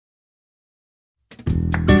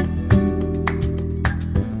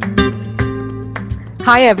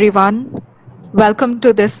Hi everyone, welcome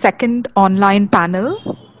to this second online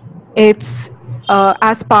panel. It's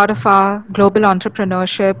as part of our Global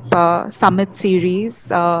Entrepreneurship Summit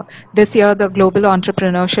series. This year the Global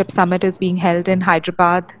Entrepreneurship Summit is being held in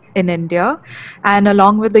Hyderabad in India, and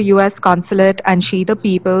along with the US Consulate and She the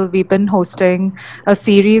People, we've been hosting a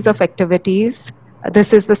series of activities.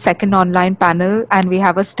 This is the second online panel, and we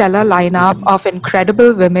have a stellar lineup of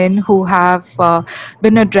incredible women who have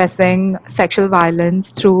been addressing sexual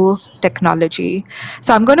violence through technology.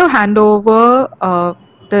 So I'm going to hand over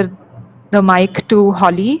the mic to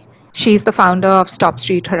Holly. She's the founder of Stop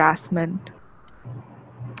Street Harassment.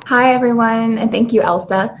 Hi, everyone, and thank you,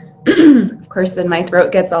 Elsa. Of course, then my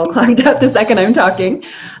throat gets all clogged up the second I'm talking.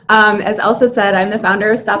 As Elsa said, I'm the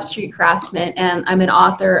founder of Stop Street Harassment, and I'm an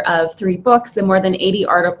author of 3 books and more than 80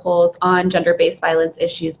 articles on gender-based violence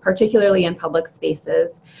issues, particularly in public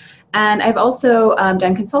spaces. And I've also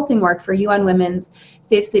done consulting work for UN Women's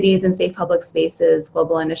Safe Cities and Safe Public Spaces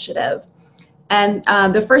Global Initiative. And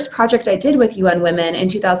the first project I did with UN Women in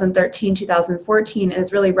 2013-2014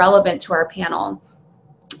 is really relevant to our panel.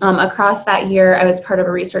 Across that year, I was part of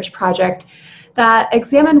a research project that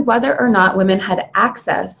examined whether or not women had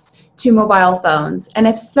access to mobile phones, and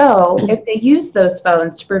if so, if they used those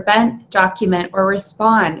phones to prevent, document, or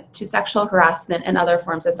respond to sexual harassment and other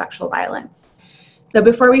forms of sexual violence. So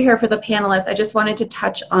before we hear from the panelists, I just wanted to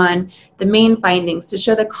touch on the main findings to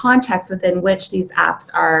show the context within which these apps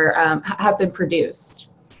are, have been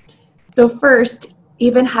produced. So first,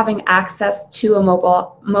 even having access to a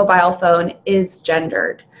mobile phone is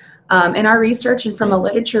gendered. In our research and from a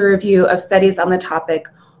literature review of studies on the topic,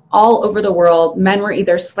 all over the world, men were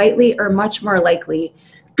either slightly or much more likely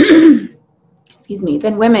excuse me,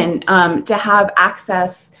 than women to have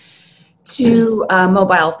access to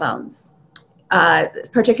mobile phones,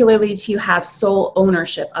 particularly to have sole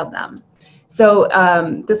ownership of them. So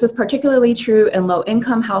this was particularly true in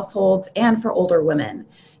low-income households and for older women.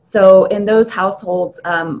 So in those households,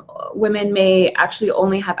 women may actually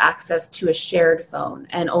only have access to a shared phone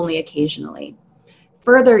and only occasionally.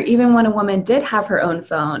 Further, even when a woman did have her own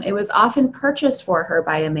phone, it was often purchased for her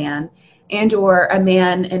by a man, and or a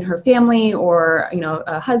man in her family, or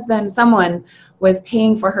a husband, someone was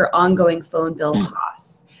paying for her ongoing phone bill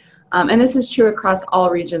costs. And this is true across all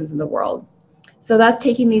regions in the world. So thus,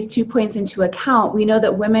 taking these 2 points into account, we know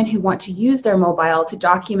that women who want to use their mobile to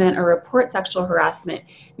document or report sexual harassment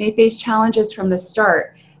may face challenges from the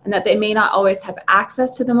start, and that they may not always have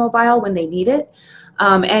access to the mobile when they need it.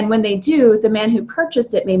 And when they do, the man who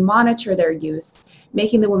purchased it may monitor their use,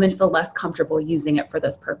 making the woman feel less comfortable using it for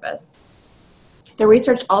this purpose. The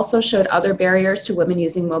research also showed other barriers to women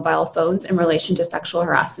using mobile phones in relation to sexual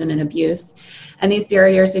harassment and abuse. And these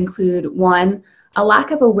barriers include, 1, a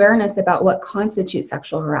lack of awareness about what constitutes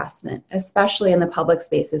sexual harassment, especially in the public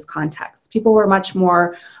spaces context. People were much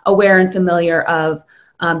more aware and familiar of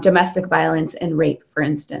domestic violence and rape, for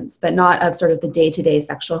instance, but not of sort of the day-to-day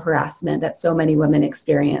sexual harassment that so many women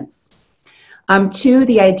experience. 2,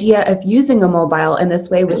 the idea of using a mobile in this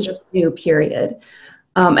way was just new, period.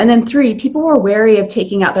 And then 3, people were wary of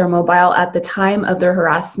taking out their mobile at the time of their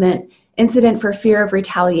harassment incident for fear of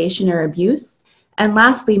retaliation or abuse. And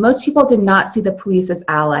lastly, most people did not see the police as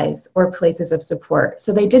allies or places of support,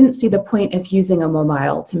 so they didn't see the point of using a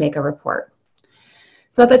mobile to make a report.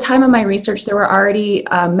 So at the time of my research, there were already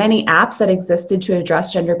many apps that existed to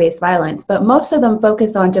address gender-based violence, but most of them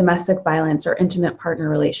focus on domestic violence or intimate partner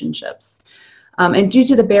relationships. And due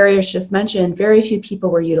to the barriers just mentioned, very few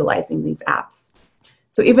people were utilizing these apps.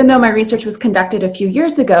 So even though my research was conducted a few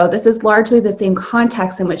years ago, this is largely the same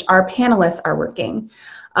context in which our panelists are working.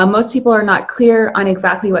 Most people are not clear on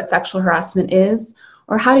exactly what sexual harassment is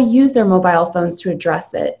or how to use their mobile phones to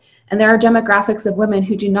address it. And there are demographics of women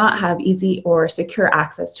who do not have easy or secure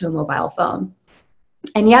access to a mobile phone.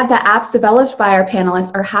 And yet the apps developed by our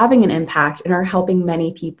panelists are having an impact and are helping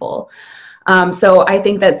many people. So I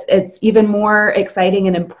think that it's even more exciting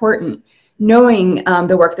and important knowing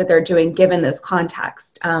the work that they're doing given this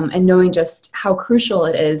context, and knowing just how crucial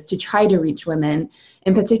it is to try to reach women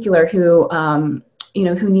in particular who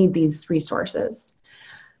need these resources.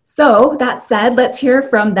 So that said, let's hear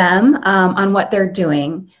from them on what they're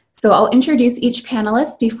doing. So I'll introduce each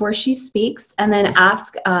panelist before she speaks, and then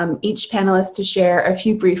ask each panelist to share a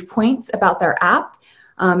few brief points about their app,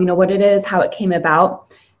 what it is, how it came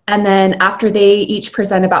about. And then after they each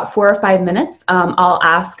present about 4 or 5 minutes, I'll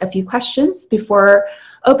ask a few questions before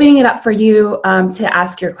opening it up for you to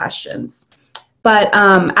ask your questions. But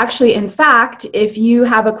actually, in fact, if you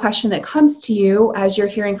have a question that comes to you as you're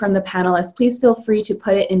hearing from the panelists, please feel free to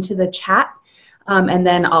put it into the chat, and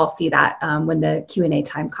then I'll see that when the Q&A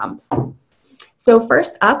time comes. So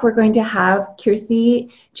first up, we're going to have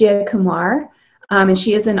Kirthi Jayakumar, and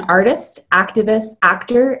she is an artist, activist,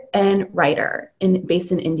 actor, and writer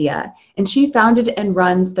based in India. And she founded and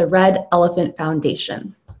runs the Red Elephant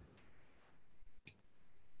Foundation.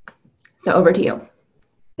 So over to you.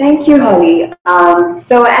 Thank you, Holly.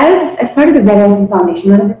 So as part of the Red Elephant Foundation,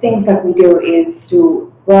 one of the things that we do is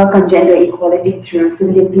to work on gender equality through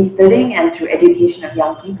civilian peace building and through education of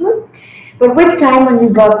young people. But with time, when we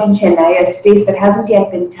worked in Chennai, a space that hasn't yet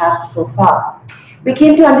been tapped so far, we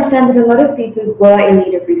came to understand that a lot of people were in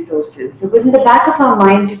need of resources. So it was in the back of our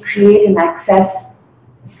mind to create an access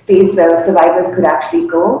space where survivors could actually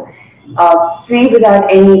go, free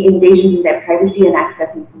without any invasions in their privacy and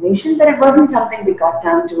access information, but it wasn't something we got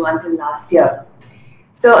down to until last year.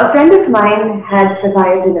 So a friend of mine had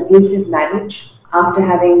survived an abusive marriage after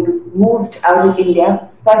having moved out of India,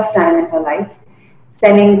 first time in her life,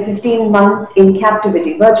 spending 15 months in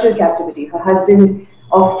captivity, virtual captivity. Her husband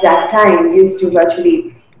of that time used to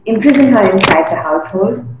virtually imprison her inside the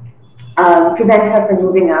household, prevent her from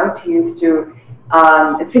moving out. He used to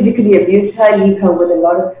physically abuse her, leave her with a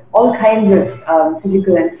lot of all kinds of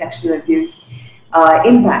physical and sexual abuse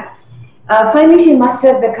impacts. Finally, she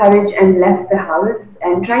mustered the courage and left the house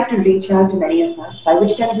and tried to reach out to many of us, by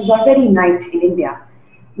which time it was already night in India.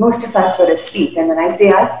 Most of us were asleep, and when I say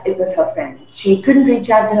us, it was her friends. She couldn't reach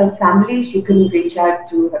out to her family, she couldn't reach out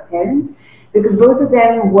to her parents, because both of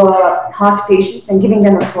them were heart patients, and giving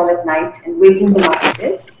them a call at night and waking them up with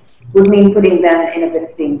this would mean putting them in a bit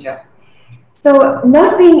of danger. So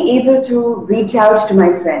not being able to reach out to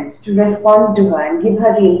my friend, to respond to her and give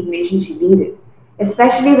her the information she needed,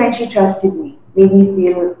 especially when she trusted me, made me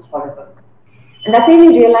feel horrible. And that made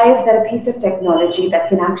me realize that a piece of technology that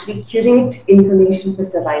can actually curate information for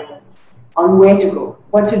survivors on where to go,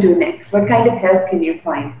 what to do next, what kind of help can you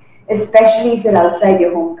find, especially if you're outside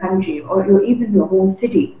your home country or even your home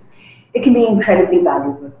city, it can be incredibly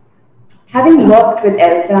valuable. Having worked with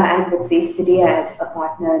Elsa and with Safecity as a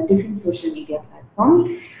partner in different social media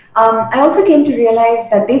platforms, I also came to realize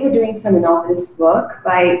that they were doing some enormous work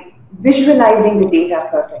by visualizing the data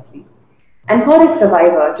perfectly. And for a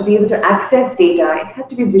survivor to be able to access data, it had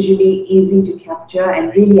to be visually easy to capture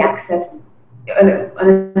and really access on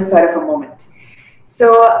a spur of a moment.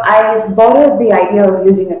 So I borrowed the idea of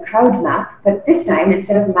using a crowd map, but this time,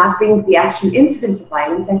 instead of mapping the actual incidents of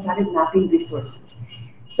violence, I started mapping resources.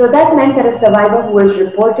 So that meant that a survivor who was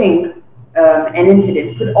reporting an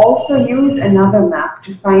incident could also use another map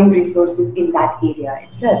to find resources in that area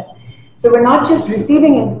itself. So we're not just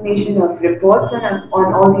receiving information of reports on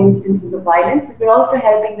all the instances of violence, but we're also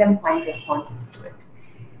helping them find responses to it.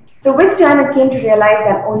 So with time, I came to realize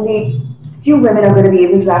that only few women are going to be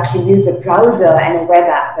able to actually use a browser and a web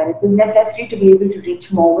app, and it was necessary to be able to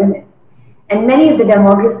reach more women. And many of the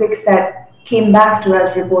demographics that came back to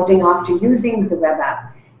us reporting after using the web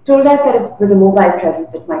app told us that it was a mobile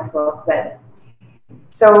presence that might work well.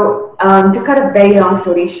 So to cut a very long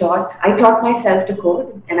story short, I taught myself to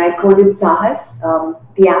code, and I coded Sahas.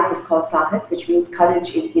 The app is called Sahas, which means courage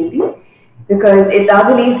in Hindi, because it's our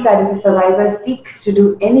belief that if a survivor seeks to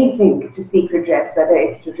do anything to seek redress, whether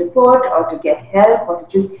it's to report or to get help or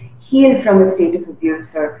to just heal from a state of abuse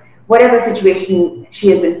or whatever situation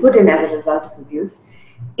she has been put in as a result of abuse,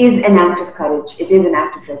 is an act of courage. It is an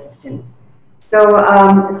act of resistance. So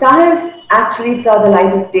Sahas actually saw the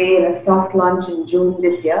light of day in a soft launch in June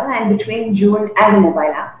this year, and between June as a mobile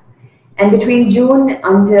app, and between June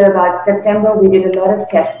until about September, we did a lot of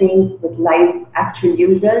testing with live actual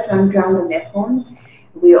users on ground on their phones.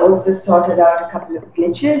 We also sorted out a couple of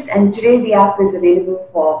glitches, and today the app is available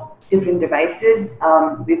for different devices.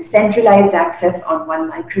 We've centralized access on one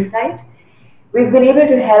microsite. We've been able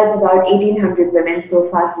to help about 1,800 women so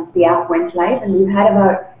far since the app went live, and we've had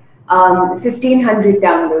about 1,500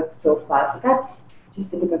 downloads so far. So that's just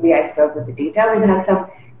the tip of the iceberg with the data. We've had some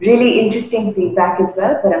really interesting feedback as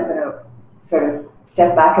well, but I'm going to sort of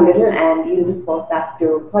step back a little and yield the floor back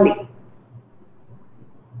to Holly.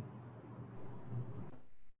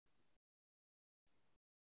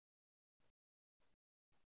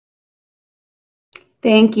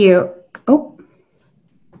 Thank you. Oh,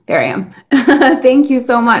 there I am. Thank you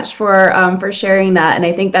so much for sharing that. And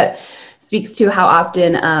I think that speaks to how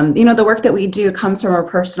often, the work that we do comes from a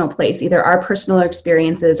personal place, either our personal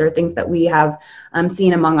experiences or things that we have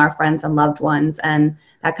seen among our friends and loved ones. And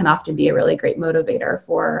that can often be a really great motivator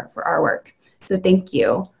for our work. So thank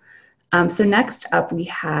you. So next up we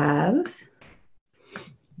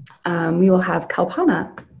will have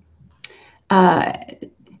Kalpana.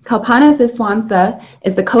 Kalpana Vishwanathan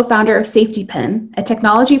is the co-founder of Safetipin, a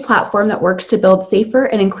technology platform that works to build safer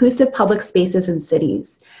and inclusive public spaces in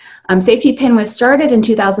cities. Safetipin was started in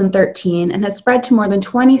 2013 and has spread to more than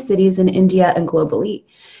 20 cities in India and globally.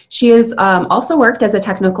 She has also worked as a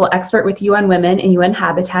technical expert with UN Women and UN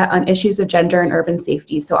Habitat on issues of gender and urban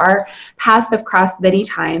safety. So our paths have crossed many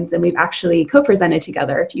times, and we've actually co-presented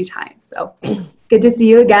together a few times. So good to see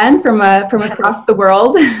you again from across the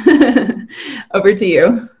world. Over to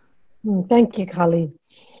you. Thank you, Kali.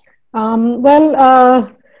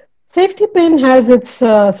 Safetipin has its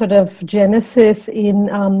sort of genesis in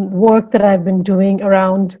work that I've been doing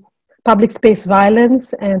around public space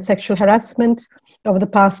violence and sexual harassment over the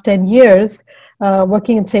past 10 years,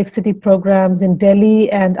 working in safe city programs in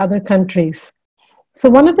Delhi and other countries. So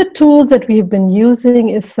one of the tools that we've been using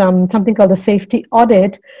is something called the safety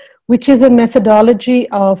audit, which is a methodology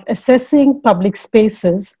of assessing public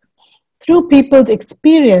spaces through people's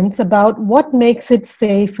experience about what makes it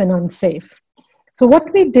safe and unsafe. So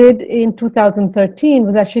what we did in 2013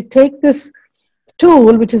 was actually take this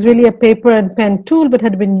tool, which is really a paper and pen tool, but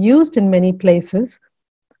had been used in many places.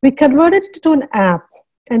 We converted it to an app,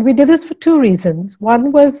 and we did this for two reasons.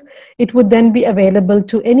 One was it would then be available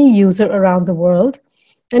to any user around the world.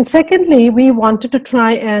 And secondly, we wanted to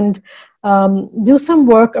try and do some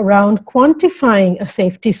work around quantifying a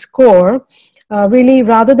safety score, really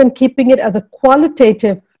rather than keeping it as a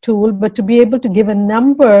qualitative tool, but to be able to give a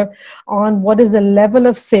number on what is the level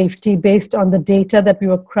of safety based on the data that we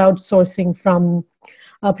were crowdsourcing from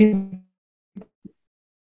people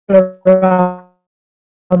around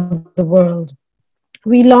the world.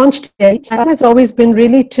 We launched it. It has always been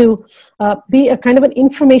really to be a kind of an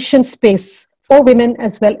information space for women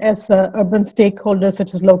as well as urban stakeholders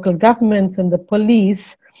such as local governments and the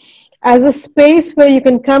police, as a space where you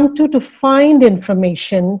can come to find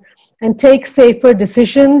information and take safer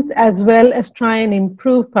decisions, as well as try and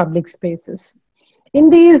improve public spaces. In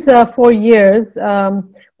these 4 years,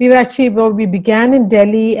 we began in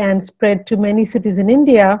Delhi and spread to many cities in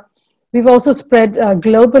India. We've also spread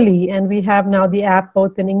globally, and we have now the app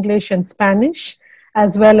both in English and Spanish,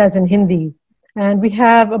 as well as in Hindi. And we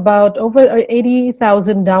have about over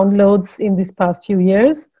 80,000 downloads in these past few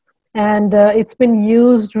years. And it's been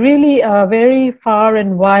used really very far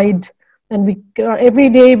and wide. And every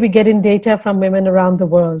day we get in data from women around the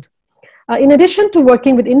world. In addition to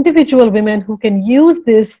working with individual women who can use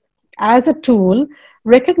this as a tool,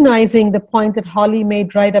 recognizing the point that Holly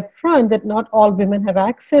made right up front, that not all women have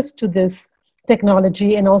access to this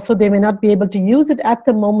technology, and also they may not be able to use it at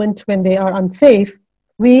the moment when they are unsafe.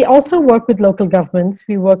 We also work with local governments.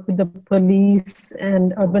 We work with the police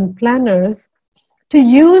and urban planners to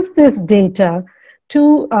use this data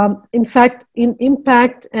to, in fact,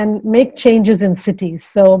 impact and make changes in cities.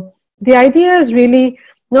 So the idea is really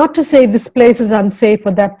not to say this place is unsafe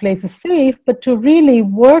or that place is safe, but to really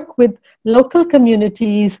work with local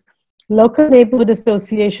communities, local neighborhood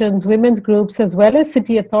associations, women's groups, as well as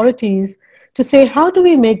city authorities to say, how do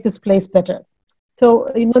we make this place better? So,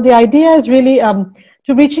 the idea is really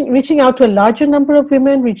to reaching out to a larger number of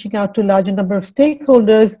women, reaching out to a larger number of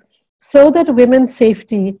stakeholders, so that women's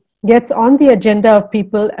safety gets on the agenda of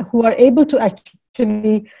people who are able to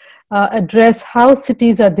actually address how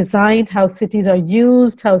cities are designed, how cities are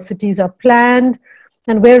used, how cities are planned,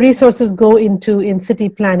 and where resources go into in city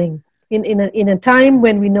planning. In a time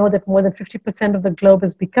when we know that more than 50% of the globe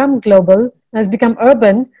has become global, has become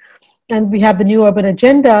urban, and we have the new urban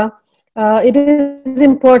agenda, it is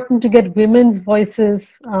important to get women's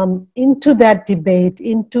voices into that debate,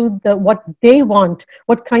 into what they want,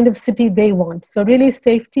 what kind of city they want. So really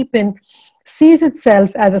Safetipin sees itself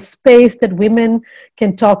as a space that women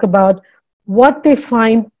can talk about what they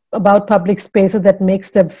find about public spaces that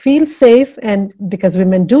makes them feel safe, and because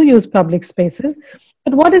women do use public spaces,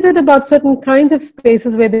 but what is it about certain kinds of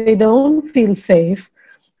spaces where they don't feel safe?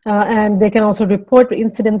 And they can also report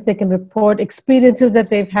incidents, they can report experiences that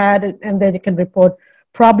they've had, and then they can report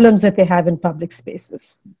problems that they have in public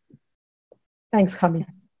spaces. Thanks, Kami.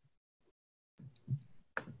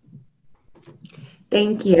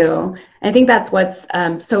 Thank you. I think that's what's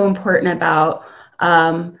so important about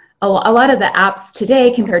a lot of the apps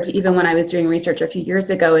today compared to even when I was doing research a few years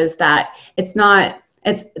ago, is that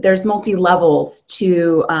there's multi-levels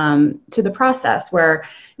to the process where,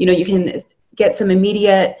 you can get some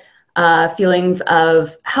immediate feelings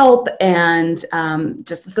of help and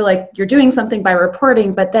just feel like you're doing something by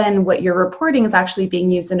reporting, but then what you're reporting is actually being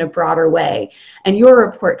used in a broader way. And your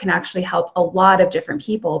report can actually help a lot of different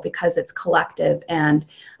people because it's collective and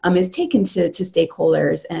is taken to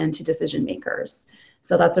stakeholders and to decision makers.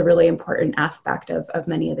 So that's a really important aspect of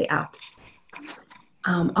many of the apps.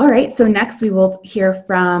 All right, so next we will hear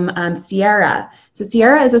from Ciera. So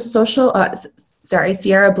Ciera is a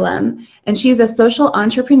Ciera Blehm, and she's a social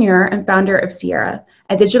entrepreneur and founder of Ciera,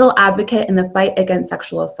 a digital advocate in the fight against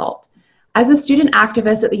sexual assault. As a student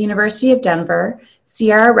activist at the University of Denver,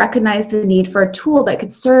 Ciera recognized the need for a tool that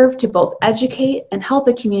could serve to both educate and help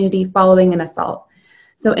the community following an assault.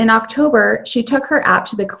 So in October, she took her app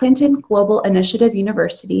to the Clinton Global Initiative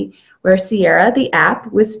University, where Ciera, the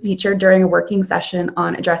app, was featured during a working session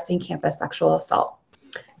on addressing campus sexual assault.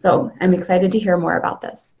 So I'm excited to hear more about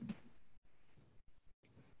this.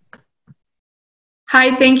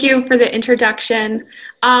 Hi, thank you for the introduction.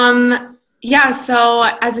 Yeah, so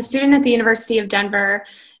as a student at the University of Denver,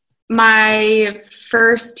 my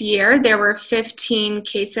first year, there were 15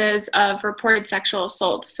 cases of reported sexual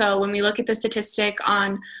assault. So when we look at the statistic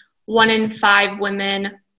on 1 in 5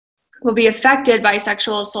 women will be affected by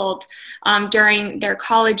sexual assault during their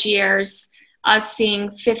college years, us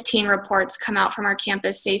seeing 15 reports come out from our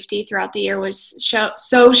campus safety throughout the year was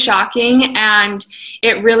so shocking, and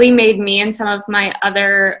it really made me and some of my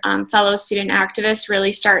other fellow student activists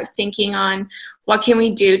really start thinking on what can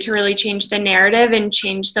we do to really change the narrative and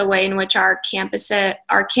change the way in which our campus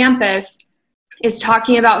is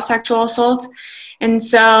talking about sexual assault. And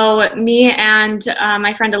so me and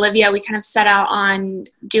my friend Olivia, we kind of set out on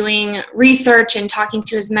doing research and talking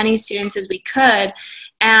to as many students as we could.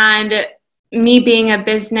 And me being a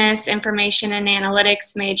business information and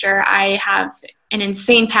analytics major, I have an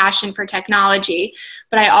insane passion for technology,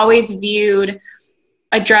 but I always viewed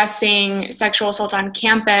addressing sexual assault on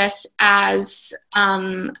campus as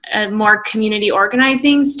a more community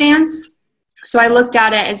organizing stance. So I looked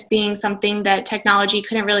at it as being something that technology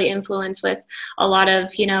couldn't really influence with a lot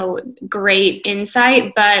of, great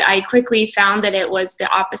insight, but I quickly found that it was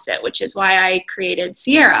the opposite, which is why I created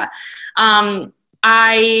Ciera.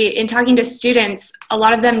 In talking to students, a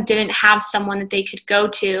lot of them didn't have someone that they could go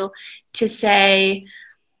to say,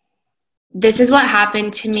 this is what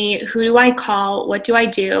happened to me, who do I call, what do I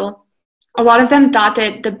do? A lot of them thought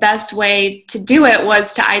that the best way to do it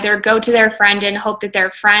was to either go to their friend and hope that their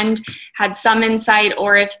friend had some insight,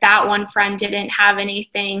 or if that one friend didn't have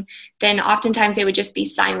anything, then oftentimes they would just be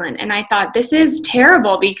silent. And I thought, this is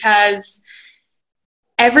terrible, because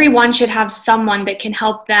everyone should have someone that can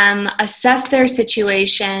help them assess their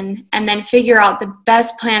situation and then figure out the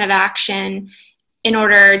best plan of action in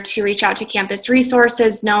order to reach out to campus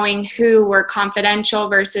resources, knowing who were confidential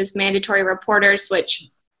versus mandatory reporters, which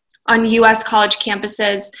on U.S. college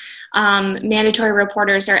campuses, mandatory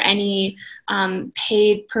reporters are any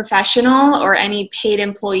paid professional or any paid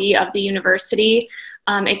employee of the university,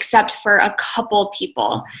 except for a couple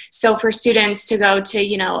people. So for students to go to,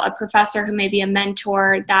 a professor who may be a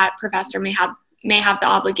mentor, that professor may have the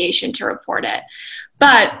obligation to report it.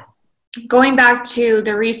 But going back to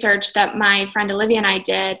the research that my friend Olivia and I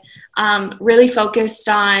did, really focused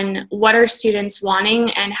on what are students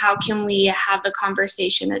wanting and how can we have a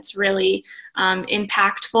conversation that's really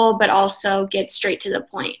impactful, but also get straight to the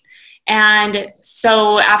point. And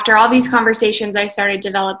so after all these conversations, I started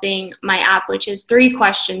developing my app, which is 3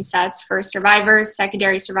 question sets for survivors,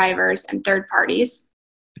 secondary survivors, and third parties.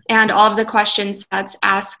 And all of the question sets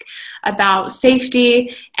ask about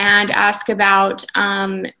safety and ask about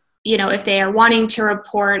if they are wanting to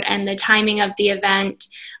report and the timing of the event,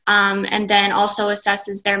 and then also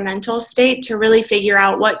assesses their mental state to really figure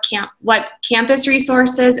out what campus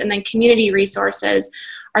resources and then community resources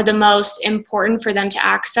are the most important for them to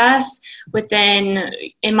access within,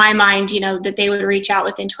 in my mind, that they would reach out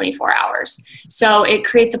within 24 hours. So it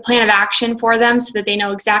creates a plan of action for them so that they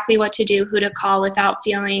know exactly what to do, who to call without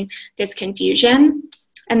feeling this confusion.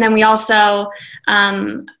 And then we also,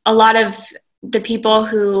 a lot of the people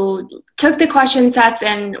who took the question sets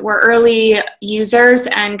and were early users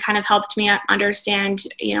and kind of helped me understand,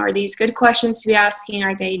 are these good questions to be asking?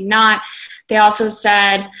 Are they not? They also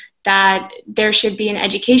said that there should be an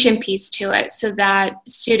education piece to it so that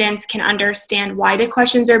students can understand why the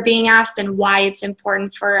questions are being asked and why it's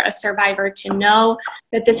important for a survivor to know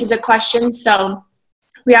that this is a question. So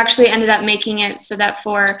we actually ended up making it so that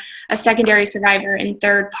for a secondary survivor and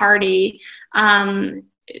third party,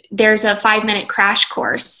 there's a 5-minute crash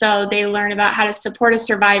course. So they learn about how to support a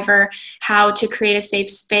survivor, how to create a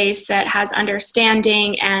safe space that has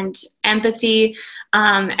understanding and empathy.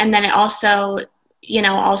 And then it also,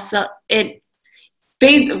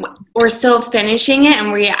 we're still finishing it,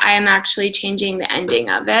 and I am actually changing the ending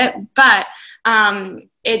of it, but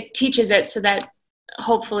it teaches it so that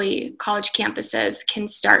hopefully college campuses can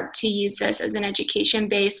start to use this as an education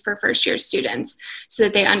base for first-year students so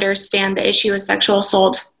that they understand the issue of sexual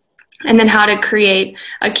assault and then how to create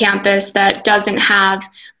a campus that doesn't have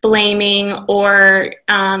blaming or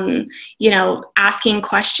asking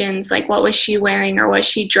questions like what was she wearing or was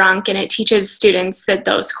she drunk, and it teaches students that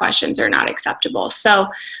those questions are not acceptable. So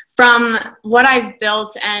from what I've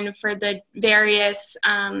built and for the various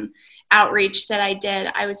outreach that I did,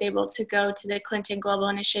 I was able to go to the Clinton Global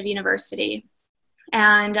Initiative University,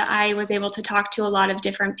 and I was able to talk to a lot of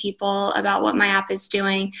different people about what my app is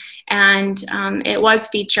doing. And it was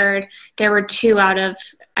featured. There were 2 out of,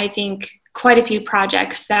 I think, quite a few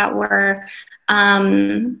projects that were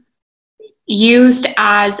used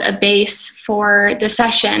as a base for the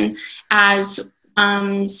session as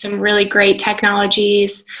some really great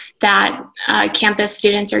technologies that campus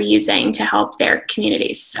students are using to help their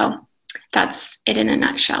communities. So that's it in a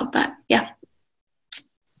nutshell, but yeah.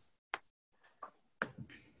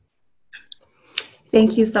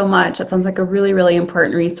 Thank you so much. That sounds like a really, really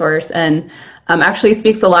important resource, and actually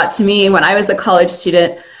speaks a lot to me. When I was a college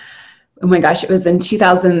student, oh my gosh, it was in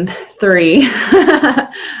 2003,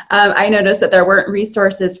 I noticed that there weren't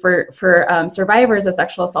resources for survivors of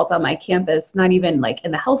sexual assault on my campus, not even like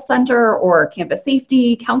in the health center or campus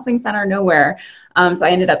safety, counseling center, nowhere. So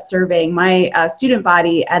I ended up surveying my student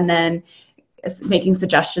body and then making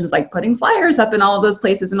suggestions like putting flyers up in all of those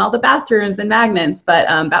places in all the bathrooms and magnets, but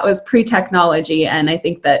that was pre-technology. And I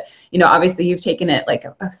think that, obviously you've taken it like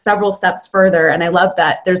several steps further. And I love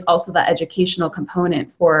that there's also that educational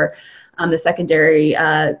component for the secondary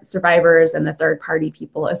survivors and the third-party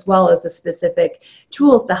people, as well as the specific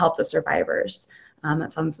tools to help the survivors.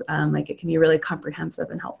 That sounds like it can be really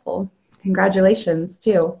comprehensive and helpful. Congratulations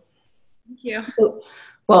too. Thank you.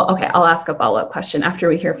 Well, okay, I'll ask a follow-up question after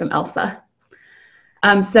we hear from Elsa.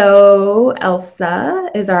 So Elsa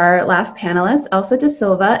is our last panelist. Elsa De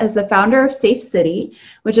Silva is the founder of Safecity,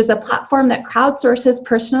 which is a platform that crowdsources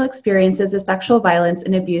personal experiences of sexual violence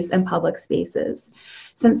and abuse in public spaces.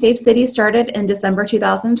 Since Safecity started in December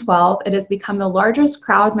 2012, it has become the largest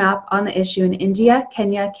crowd map on the issue in India,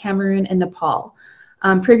 Kenya, Cameroon, and Nepal.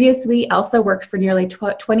 Previously, Elsa worked for nearly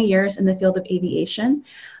 20 years in the field of aviation.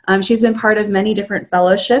 She's been part of many different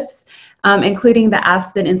fellowships, including the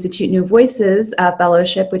Aspen Institute New Voices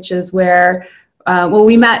Fellowship, which is where,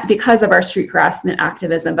 we met because of our street harassment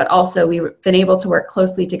activism, but also we've been able to work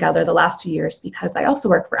closely together the last few years because I also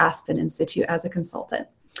work for Aspen Institute as a consultant.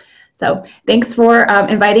 So thanks for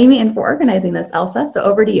inviting me and for organizing this, Elsa. So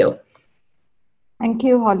over to you. Thank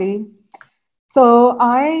you, Holly. So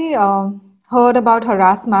I heard about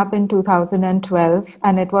Harassment in 2012,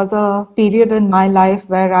 and it was a period in my life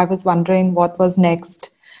where I was wondering what was next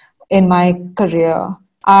in my career.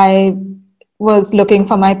 I was looking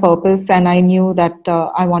for my purpose, and I knew that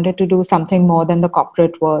I wanted to do something more than the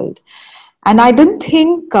corporate world. And I didn't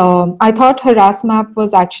think, I thought Harassment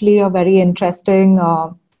was actually a very interesting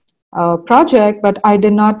project, but I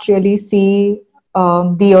did not really see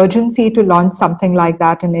the urgency to launch something like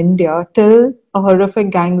that in India till a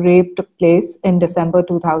horrific gang rape took place in December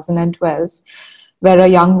 2012, where a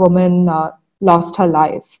young woman lost her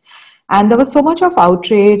life. And there was so much of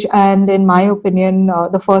outrage. And in my opinion,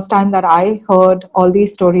 the first time that I heard all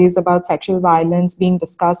these stories about sexual violence being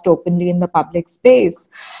discussed openly in the public space,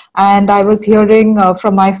 and I was hearing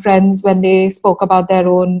from my friends when they spoke about their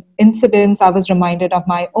own incidents, I was reminded of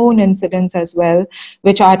my own incidents as well,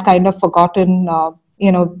 which I had kind of forgotten,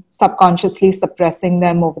 subconsciously suppressing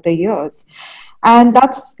them over the years. And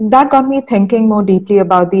that got me thinking more deeply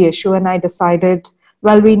about the issue. And I decided,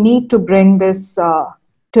 well, we need to bring this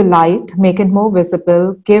to light, make it more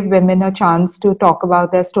visible, give women a chance to talk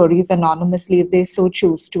about their stories anonymously if they so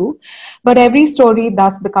choose to. But every story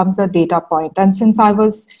thus becomes a data point. And since I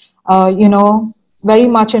was, very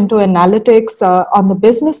much into analytics on the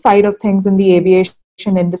business side of things in the aviation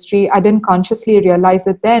industry, I didn't consciously realize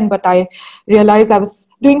it then, but I realized I was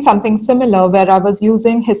doing something similar where I was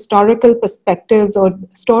using historical perspectives or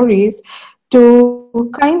stories to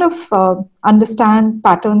kind of understand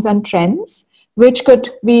patterns and trends, which could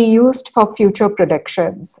be used for future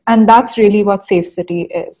predictions. And that's really what Safecity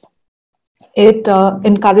is. It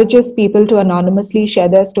encourages people to anonymously share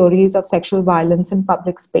their stories of sexual violence in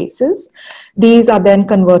public spaces. These are then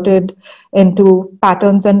converted into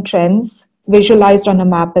patterns and trends, visualized on a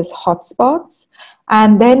map as hotspots.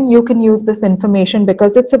 And then you can use this information,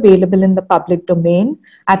 because it's available in the public domain,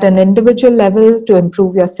 at an individual level to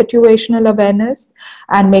improve your situational awareness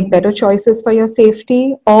and make better choices for your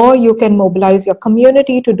safety. Or you can mobilize your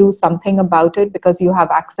community to do something about it because you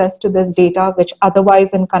have access to this data, which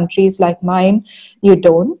otherwise in countries like mine, you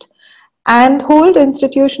don't. And hold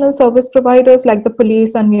institutional service providers like the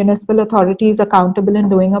police and municipal authorities accountable in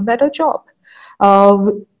doing a better job.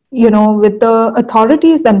 with the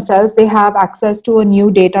authorities themselves, they have access to a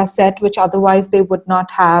new data set, which otherwise they would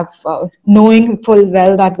not have, knowing full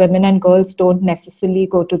well that women and girls don't necessarily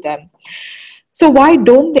go to them. So why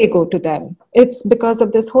don't they go to them? It's because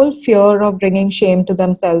of this whole fear of bringing shame to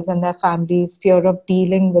themselves and their families, fear of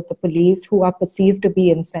dealing with the police who are perceived to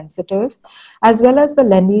be insensitive, as well as the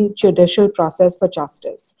lengthy judicial process for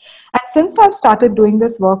justice. And since I've started doing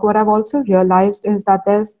this work, what I've also realized is that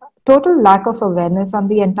there's total lack of awareness on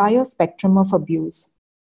the entire spectrum of abuse.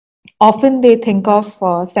 Often they think of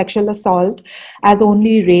sexual assault as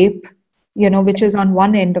only rape, which is on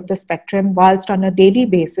one end of the spectrum, whilst on a daily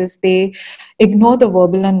basis, they ignore the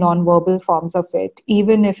verbal and non-verbal forms of it,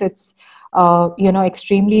 even if it's,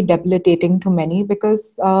 extremely debilitating to many,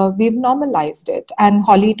 because we've normalized it. And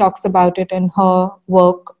Holly talks about it in her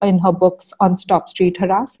work, in her books on Stop Street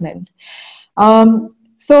Harassment.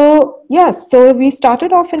 So yes, so we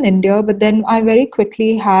started off in India, but then I very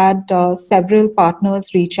quickly had several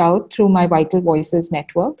partners reach out through my Vital Voices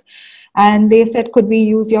network. And they said, could we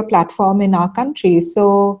use your platform in our country?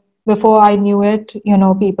 So before I knew it,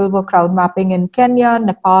 people were crowd mapping in Kenya,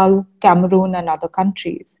 Nepal, Cameroon, and other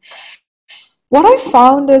countries. What I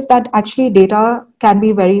found is that actually data can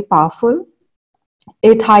be very powerful.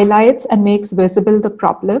 It highlights and makes visible the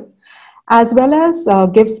problem, as well as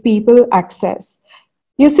gives people access.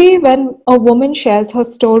 You see, when a woman shares her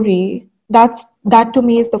story, that to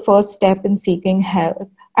me is the first step in seeking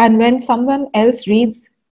help. And when someone else reads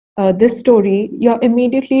this story, you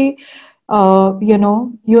immediately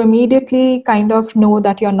kind of know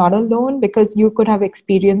that you're not alone, because you could have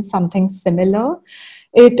experienced something similar.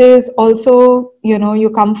 It is also, you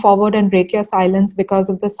come forward and break your silence because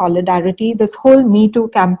of the solidarity. This whole Me Too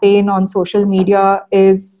campaign on social media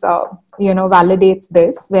is, validates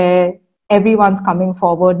this, where everyone's coming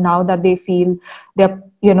forward now that they feel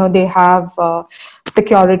they have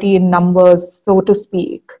security in numbers, so to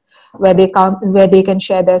speak, where they can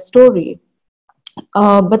share their story.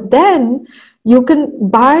 But then you can,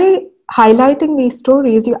 by highlighting these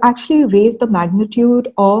stories, you actually raise the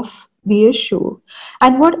magnitude of the issue.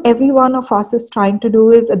 And what every one of us is trying to do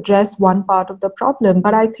is address one part of the problem.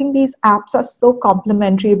 But I think these apps are so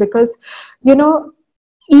complementary because,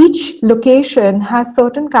 each location has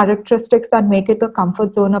certain characteristics that make it the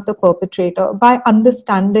comfort zone of the perpetrator. By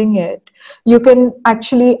understanding it, you can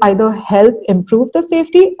actually either help improve the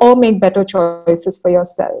safety or make better choices for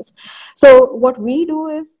yourself. So what we do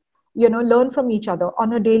is, learn from each other.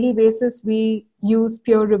 On a daily basis, we use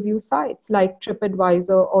peer review sites like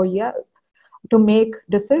TripAdvisor or Yelp to make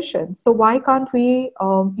decisions. So why can't we,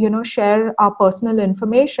 share our personal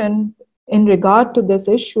information in regard to this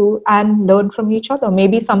issue and learn from each other?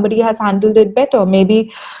 Maybe somebody has handled it better.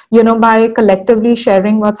 Maybe, by collectively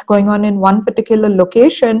sharing what's going on in one particular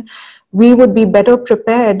location, we would be better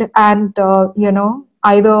prepared and,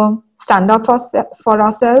 either stand up for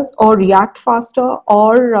ourselves or react faster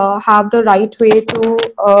or have the right way to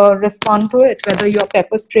respond to it, whether your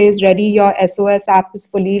pepper spray is ready, your SOS app is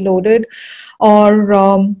fully loaded,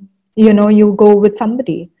 or, you go with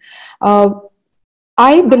somebody.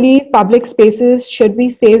 I believe public spaces should be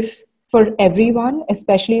safe for everyone,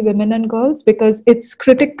 especially women and girls, because it's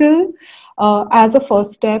critical as a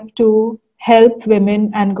first step to help women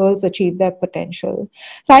and girls achieve their potential.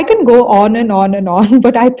 So I can go on and on and on,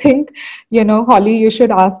 but I think, Holly, you should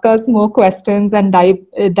ask us more questions and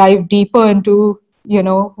dive deeper into,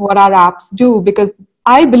 what our apps do, because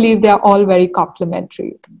I believe they're all very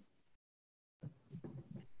complementary.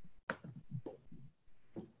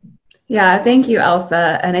 Yeah, thank you,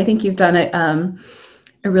 Elsa. And I think you've done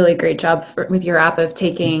a really great job with your app of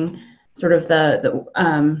taking sort of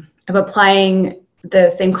of applying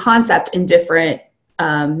the same concept in different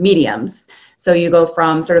mediums. So you go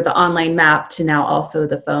from sort of the online map to now also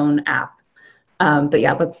the phone app. But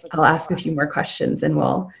yeah, I'll ask a few more questions and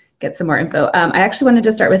we'll get some more info. I actually wanted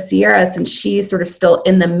to start with Ciera, since she's sort of still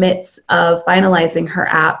in the midst of finalizing her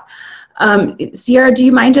app. Ciera, do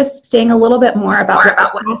you mind just saying a little bit more about what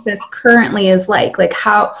the process currently is like? Like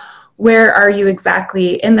where are you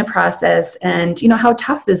exactly in the process, and how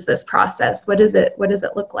tough is this process? What does it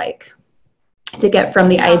look like to get from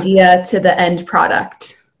the idea to the end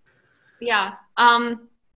product? Yeah, I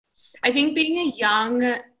think being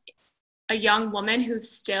a young woman who's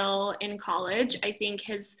still in college, I think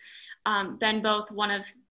has been both one of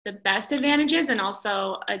the best advantages and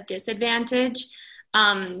also a disadvantage.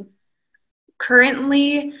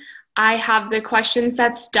 Currently, I have the question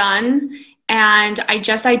sets done, and I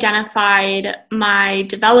just identified my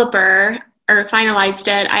developer, or finalized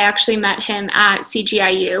it. I actually met him at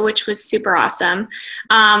CGIU, which was super awesome.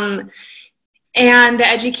 And the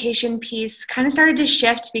education piece kind of started to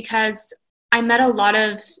shift because I met a lot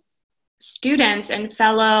of students and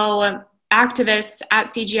fellow activists at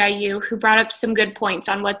CGIU who brought up some good points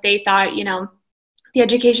on what they thought, the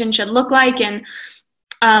education should look like. And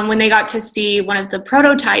when they got to see one of the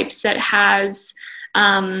prototypes that had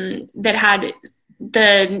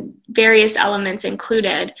the various elements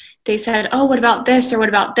included, they said, oh, what about this or what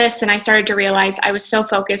about this? And I started to realize I was so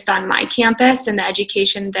focused on my campus and the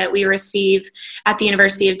education that we receive at the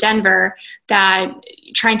University of Denver that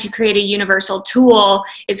trying to create a universal tool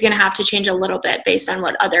is going to have to change a little bit based on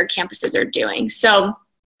what other campuses are doing. So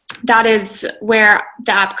that is where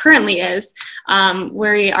the app currently is.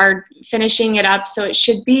 We are finishing it up. So it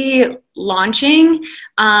should be launching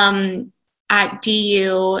at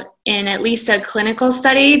DU in at least a clinical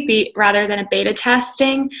study rather than a beta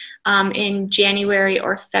testing in January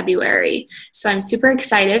or February. So I'm super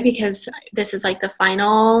excited because this is like the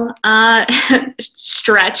final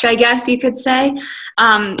stretch, I guess you could say.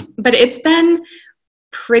 But it's been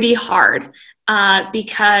pretty hard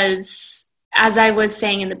because, as I was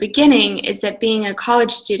saying in the beginning, is that being a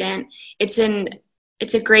college student, it's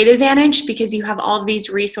a great advantage because you have all of these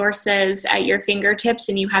resources at your fingertips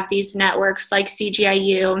and you have these networks like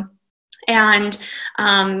CGIU and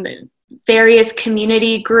various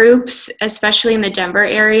community groups, especially in the Denver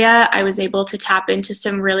area. I was able to tap into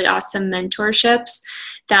some really awesome mentorships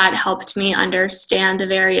that helped me understand the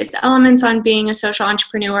various elements on being a social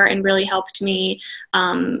entrepreneur and really helped me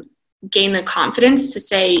gain the confidence to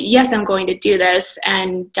say, yes, I'm going to do this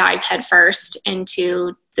and dive headfirst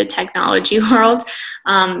into the technology world.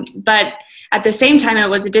 But at the same time, it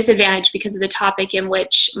was a disadvantage because of the topic in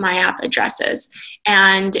which my app addresses.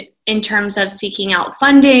 And in terms of seeking out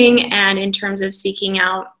funding and in terms of seeking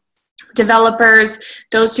out developers,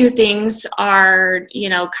 those two things are,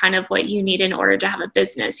 kind of what you need in order to have a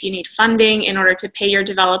business. You need funding in order to pay your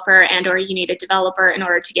developer, and or you need a developer in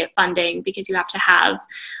order to get funding because you have to have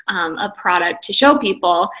a product to show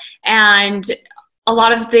people. And a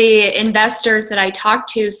lot of the investors that I talked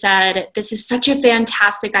to said, this is such a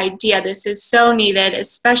fantastic idea. This is so needed,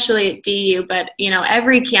 especially at DU, but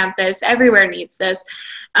every campus, everywhere needs this.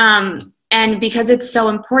 And because it's so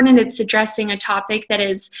important, it's addressing a topic that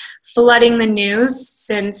is flooding the news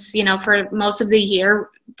since, for most of the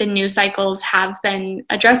year, the news cycles have been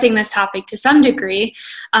addressing this topic to some degree.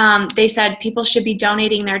 They said people should be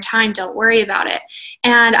donating their time. Don't worry about it.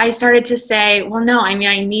 And I started to say, well, no, I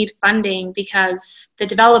need funding because the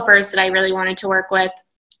developers that I really wanted to work with,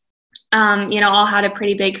 all had a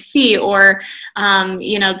pretty big fee, or,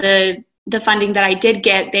 the funding that I did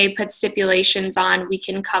get, they put stipulations on, we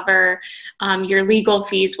can cover your legal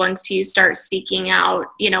fees once you start seeking out,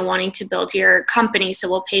 wanting to build your company. So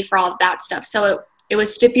we'll pay for all of that stuff. So it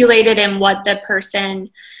was stipulated in what the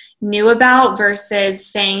person knew about versus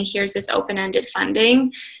saying, here's this open-ended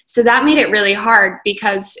funding. So that made it really hard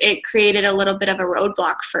because it created a little bit of a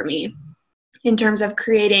roadblock for me in terms of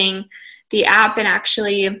creating the app and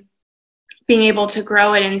actually being able to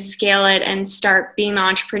grow it and scale it and start being the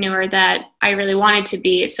entrepreneur that I really wanted to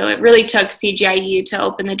be. So it really took CGIU to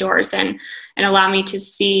open the doors and allow me to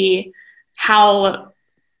see how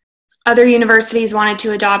other universities wanted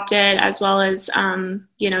to adopt it, as well as,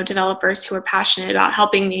 developers who were passionate about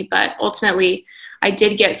helping me. But ultimately, I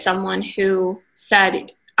did get someone who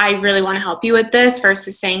said, I really want to help you with this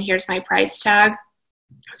versus saying, here's my price tag.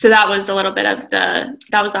 So that was a little bit of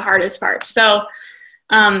that was the hardest part. So,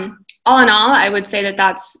 all in all, I would say that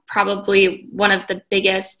that's probably one of the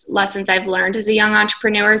biggest lessons I've learned as a young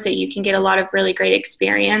entrepreneur, is that you can get a lot of really great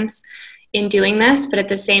experience in doing this, but at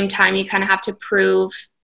the same time, you kind of have to prove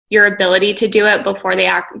your ability to do it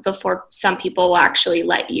before some people will actually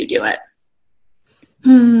let you do it.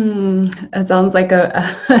 It sounds like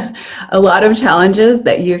a lot of challenges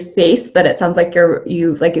that you've faced, but it sounds like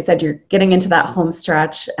like you said, you're getting into that home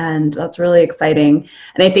stretch, and that's really exciting.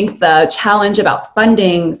 And I think the challenge about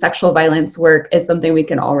funding sexual violence work is something we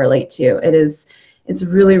can all relate to. It's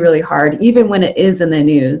really, really hard, even when it is in the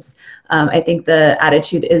news. I think the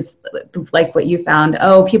attitude is like what you found.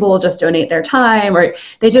 Oh, people will just donate their time, or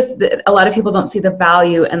a lot of people don't see the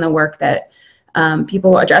value in the work that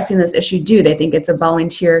people addressing this issue do. They think it's a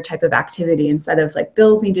volunteer type of activity instead of like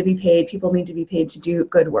bills need to be paid, people need to be paid to do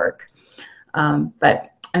good work.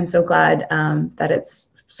 But I'm so glad that it's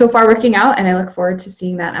so far working out, and I look forward to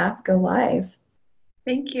seeing that app go live.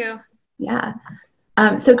 Thank you. Yeah.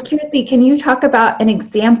 So Kirthi, can you talk about an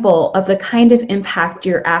example of the kind of impact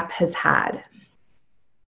your app has had?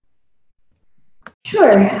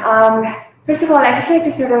 Sure. First of all, I'd just like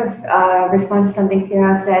to sort of respond to something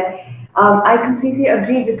Ciera said. I completely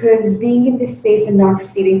agree, because being in this space and not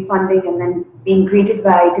receiving funding and then being greeted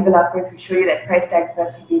by developers who show you that price tag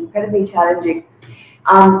first would be incredibly challenging.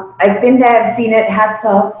 I've been there, I've seen it, hats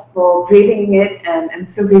off for braving it, and I'm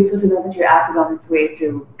so grateful to know that your app is on its way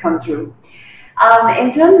to come through.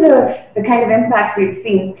 In terms of the kind of impact we've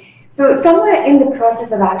seen, so somewhere in the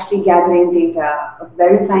process of actually gathering data, of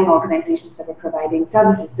verifying organizations that are providing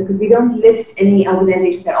services, because we don't list any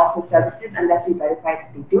organization that offers services unless we verify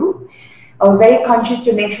that they do. We're very conscious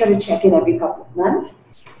to make sure to check in every couple of months.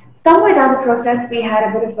 Somewhere down the process, we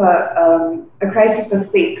had a bit of a crisis of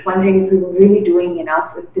faith, wondering if we were really doing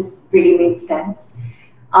enough, if this really made sense.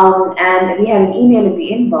 And we had an email in the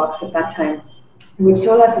inbox at that time, which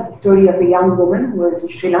told us the story of a young woman who was in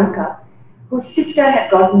Sri Lanka, whose sister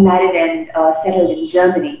had gotten married and settled in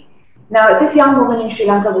Germany. Now, this young woman in Sri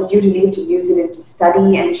Lanka was due to leave to New Zealand to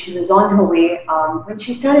study, and she was on her way when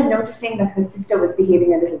she started noticing that her sister was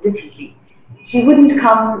behaving a little differently. She wouldn't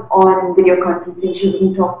come on video conferencing, she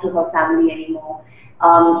wouldn't talk to her family anymore.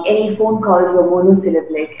 Any phone calls were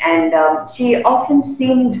monosyllabic, and she often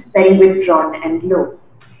seemed very withdrawn and low.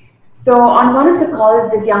 So on one of the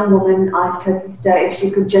calls, this young woman asked her sister if she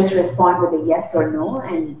could just respond with a yes or no,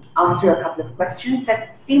 and asked her a couple of questions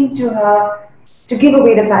that seemed to her to give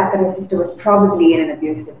away the fact that her sister was probably in an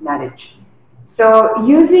abusive marriage. So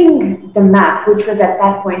using the map, which was at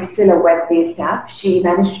that point still a web-based app, she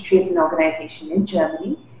managed to trace an organization in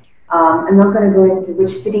Germany. I'm not going to go into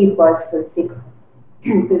which city it was for the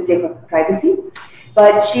sake of privacy.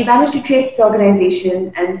 But she managed to trace this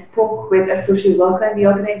organization and spoke with a social worker in the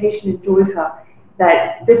organization and told her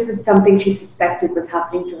that this was something she suspected was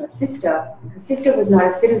happening to her sister. Her sister was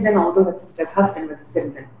not a citizen, although her sister's husband was a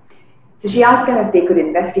citizen. So she asked them if they could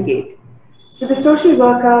investigate. So the social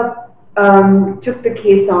worker took the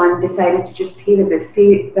case on, decided to just pay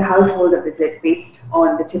the household a visit based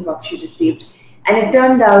on the tip-off she received. And it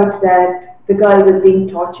turned out that the girl was being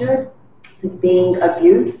tortured, was being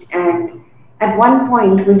abused, and at one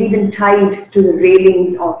point was even tied to the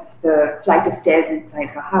railings of the flight of stairs inside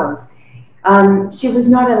her house. She was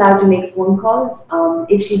not allowed to make phone calls.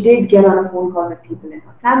 If she did get on a phone call with people in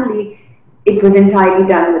her family, it was entirely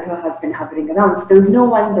done with her husband hovering around. So there was no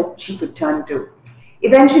one that she could turn to.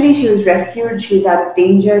 Eventually, she was rescued. She's out of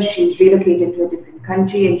danger. She's relocated to a different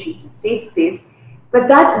country, and she's in a safe space. But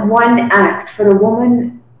that one act for a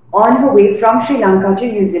woman on her way from Sri Lanka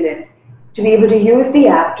to New Zealand to be able to use the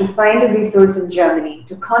app to find a resource in Germany,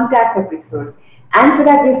 to contact that resource, and for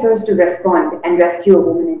that resource to respond and rescue a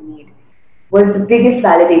woman in need was the biggest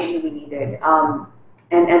validation we needed.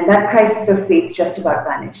 And that crisis of faith just about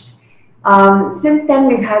vanished. Since then,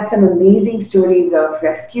 we've had some amazing stories of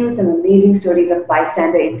rescue, some amazing stories of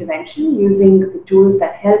bystander intervention using the tools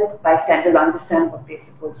that help bystanders understand what they're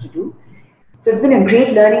supposed to do. So it's been a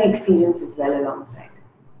great learning experience as well alongside.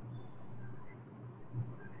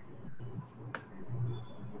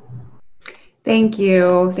 Thank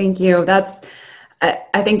you. Thank you.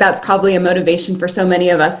 I think that's probably a motivation for so many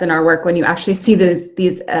of us in our work when you actually see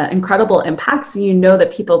these incredible impacts and you know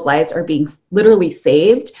that people's lives are being literally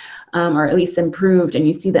saved or at least improved, and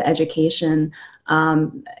you see the education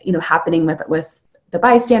happening with the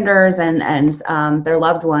bystanders and their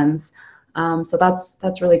loved ones. So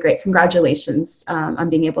that's really great. Congratulations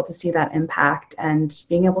on being able to see that impact and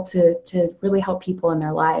being able to really help people in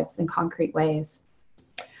their lives in concrete ways.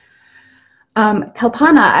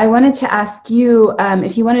 Kalpana, I wanted to ask you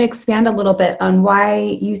if you want to expand a little bit on why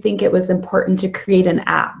you think it was important to create an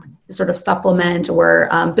app to sort of supplement or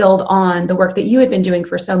build on the work that you had been doing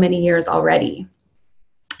for so many years already.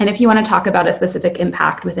 And if you want to talk about a specific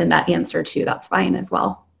impact within that answer too, that's fine as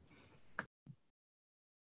well.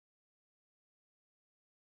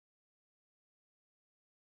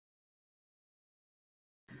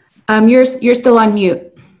 You're still on mute.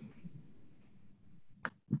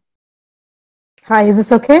 Hi, is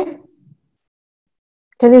this okay?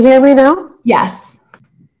 Can you hear me now? Yes.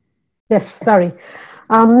 Yes, sorry.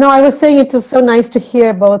 No, I was saying it was so nice to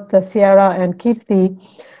hear both Ciera and Kirthi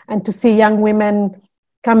and to see young women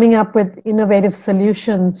coming up with innovative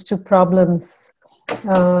solutions to problems.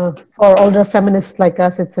 For older feminists like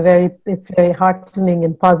us, it's very heartening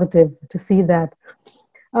and positive to see that.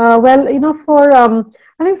 I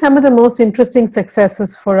think some of the most interesting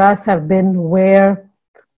successes for us have been where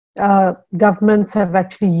governments have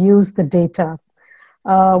actually used the data.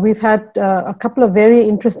 We've had a couple of very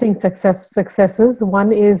interesting successes.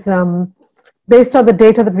 One is based on the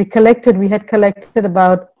data that we collected. We had collected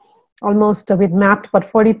we'd mapped about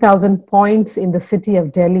 40,000 points in the city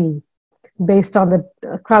of Delhi based on the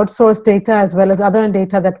crowdsourced data as well as other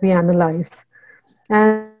data that we analyze.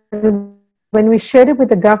 And when we shared it with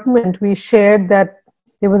the government, we shared that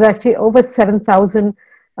there was actually over 7,000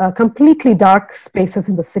 completely dark spaces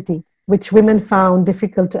in the city, which women found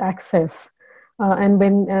difficult to access.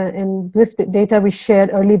 And this data we shared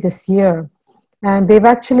early this year. And they've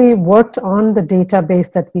actually worked on the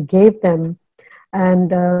database that we gave them.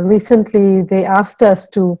 And recently they asked us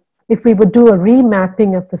if we would do a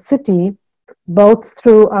remapping of the city, both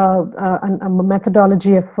through a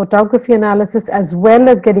methodology of photography analysis as well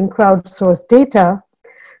as getting crowdsourced data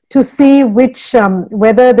to see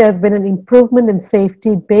whether there's been an improvement in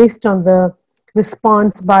safety based on the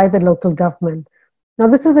response by the local government. Now,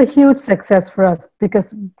 this is a huge success for us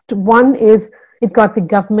because one is it got the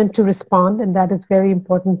government to respond, and that is very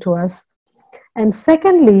important to us. And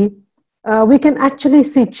secondly, we can actually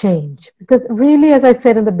see change because really, as I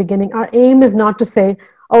said in the beginning, our aim is not to say,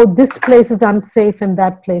 oh, this place is unsafe and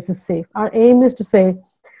that place is safe. Our aim is to say,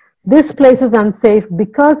 this place is unsafe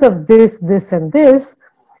because of this, this, and this.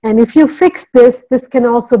 And if you fix this, this can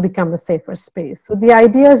also become a safer space. So the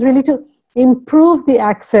idea is really to improve the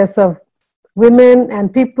access of women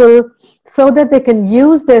and people so that they can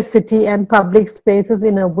use their city and public spaces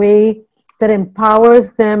in a way that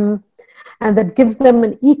empowers them and that gives them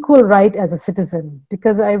an equal right as a citizen.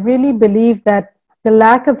 Because I really believe that the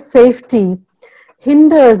lack of safety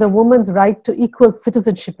hinders a woman's right to equal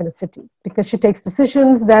citizenship in a city because she takes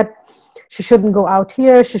decisions that she shouldn't go out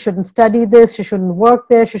here, she shouldn't study this, she shouldn't work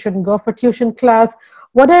there, she shouldn't go for tuition class.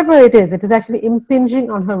 Whatever it is actually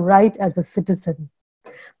impinging on her right as a citizen.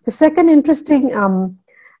 The second interesting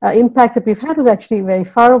impact that we've had was actually very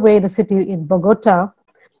far away in a city in Bogota,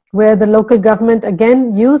 where the local government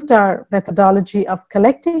again used our methodology of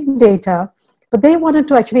collecting data, but they wanted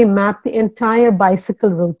to actually map the entire bicycle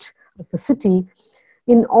route of the city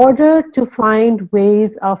in order to find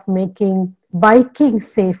ways of making biking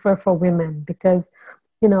safer for women because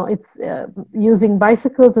it's using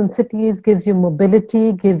bicycles in cities gives you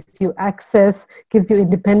mobility, gives you access, gives you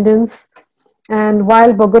independence. And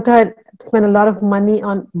while Bogota had spent a lot of money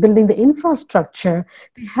on building the infrastructure,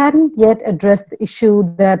 they hadn't yet addressed the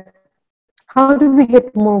issue that how do we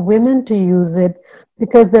get more women to use it?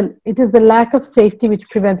 Because it is the lack of safety which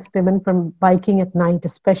prevents women from biking at night,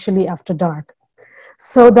 especially after dark.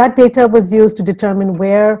 So that data was used to determine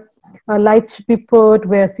where lights should be put,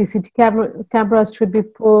 where CCTV cameras should be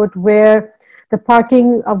put, where the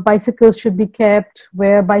parking of bicycles should be kept,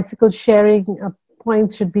 where bicycle sharing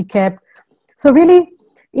points should be kept. So really,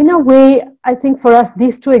 in a way, I think for us,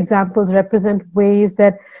 these two examples represent ways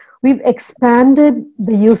that we've expanded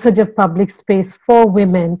the usage of public space for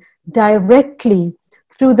women directly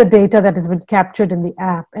through the data that has been captured in the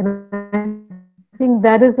app. And I think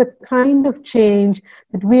that is the kind of change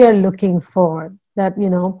that we are looking for, that,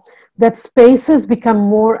 that spaces become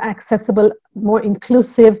more accessible, more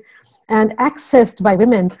inclusive, and accessed by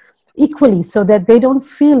women equally so that they don't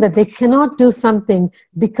feel that they cannot do something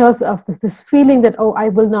because of this feeling that, oh, I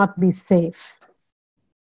will not be safe.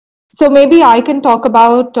 So maybe I can talk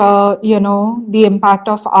about, the impact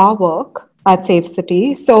of our work at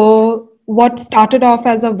Safecity. So what started off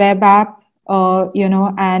as a web app,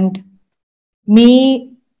 and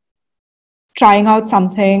me trying out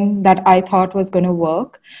something that I thought was going to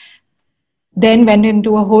work, then went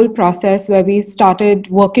into a whole process where we started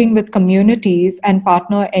working with communities and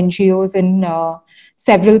partner NGOs in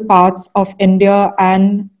several parts of India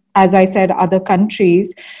and, as I said, other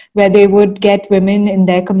countries, where they would get women in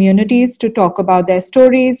their communities to talk about their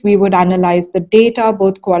stories. We would analyze the data,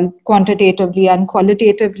 both quantitatively and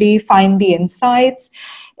qualitatively, find the insights,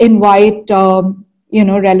 invite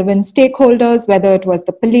relevant stakeholders, whether it was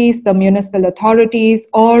the police, the municipal authorities,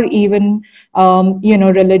 or even,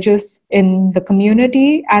 religious in the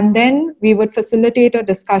community. And then we would facilitate a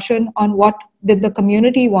discussion on what did the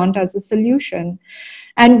community want as a solution.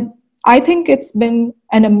 And I think it's been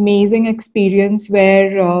an amazing experience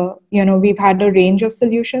where, we've had a range of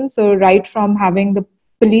solutions. So right from having the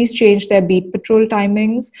police change their beat patrol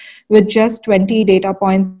timings with just 20 data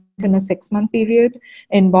points in a 6-month period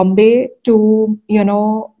in Bombay to,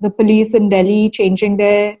 the police in Delhi changing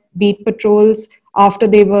their beat patrols after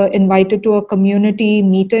they were invited to a community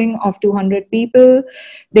meeting of 200 people.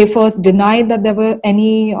 They first denied that there were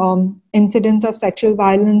any incidents of sexual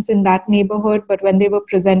violence in that neighborhood, but when they were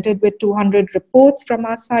presented with 200 reports from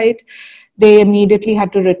our site, they immediately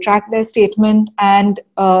had to retract their statement and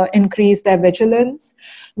increase their vigilance.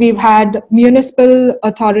 We've had municipal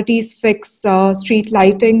authorities fix street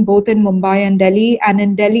lighting both in Mumbai and Delhi, and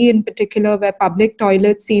in Delhi in particular, where public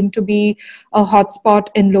toilets seem to be a hotspot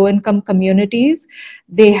in low-income communities.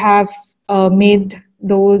 They have made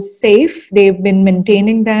those safe. They've been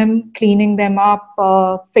maintaining them, cleaning them up,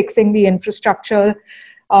 fixing the infrastructure,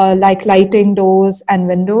 like lighting doors and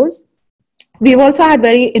windows. We've also had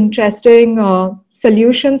very interesting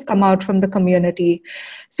solutions come out from the community.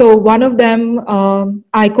 So one of them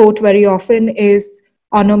I quote very often is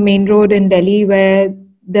on a main road in Delhi, where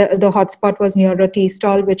the hotspot was near a tea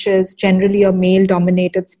stall, which is generally a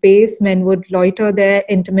male-dominated space. Men would loiter there,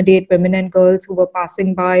 intimidate women and girls who were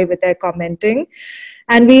passing by with their commenting.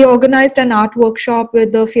 And we organized an art workshop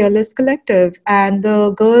with the Fearless Collective, and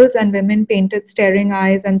the girls and women painted staring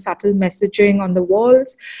eyes and subtle messaging on the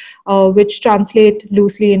walls, which translate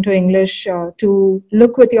loosely into English to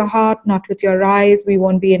look with your heart, not with your eyes. We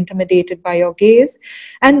won't be intimidated by your gaze.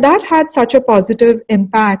 And that had such a positive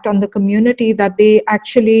impact on the community that they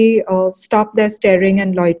actually stopped their staring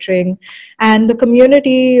and loitering. And the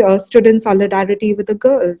community stood in solidarity with the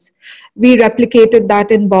girls. We replicated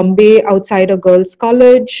that in Bombay outside a girls' college.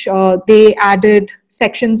 They added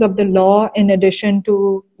sections of the law in addition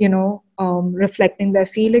to, reflecting their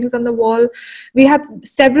feelings on the wall. We had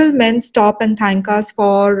several men stop and thank us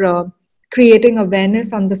for creating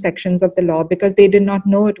awareness on the sections of the law because they did not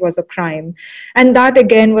know it was a crime. And that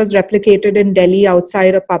again was replicated in Delhi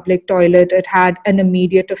outside a public toilet. It had an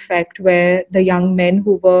immediate effect where the young men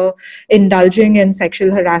who were indulging in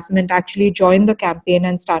sexual harassment actually joined the campaign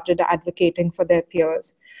and started advocating for their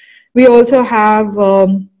peers. We also have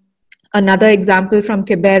another example from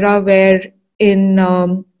Kibera where in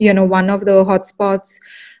one of the hotspots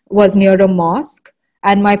was near a mosque,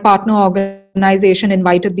 and my partner organization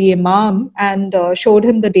invited the imam and showed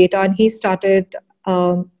him the data, and he started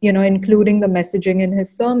including the messaging in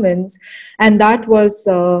his sermons, and that was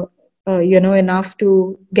enough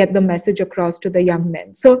to get the message across to the young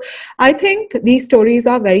men. So I think these stories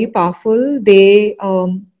are very powerful. They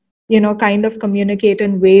kind of communicate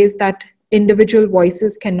in ways that individual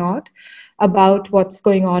voices cannot, about what's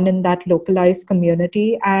going on in that localized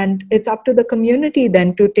community. And it's up to the community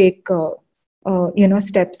then to take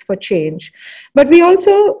steps for change. But we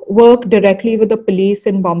also work directly with the police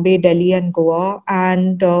in Bombay, Delhi, and Goa.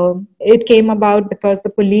 And it came about because the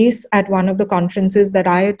police at one of the conferences that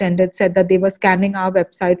I attended said that they were scanning our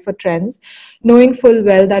website for trends, knowing full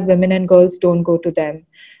well that women and girls don't go to them.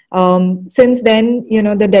 Since then,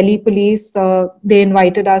 the Delhi police, they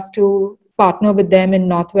invited us to partner with them in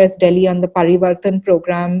Northwest Delhi on the Parivartan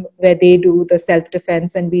program, where they do the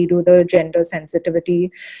self-defense and we do the gender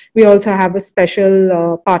sensitivity. We also have a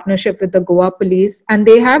special partnership with the Goa police, and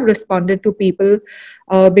they have responded to people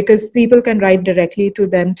because people can write directly to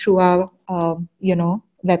them through our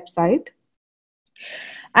website.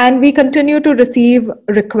 And we continue to receive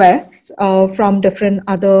requests from different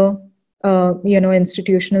other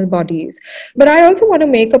institutional bodies. But I also want to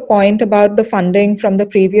make a point about the funding from the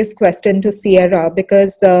previous question to Ciera,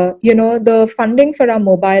 because the funding for our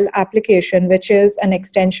mobile application, which is an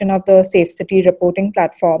extension of the Safecity reporting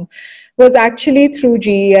platform, was actually through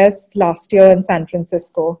GES last year in San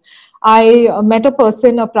Francisco. I met a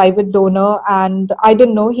person, a private donor, and I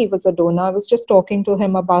didn't know he was a donor. I was just talking to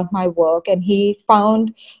him about my work, and he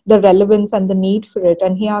found the relevance and the need for it.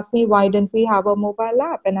 And he asked me, why didn't we have a mobile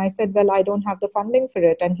app? And I said, well, I don't have the funding for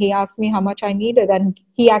it. And he asked me how much I needed, and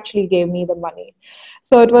he actually gave me the money.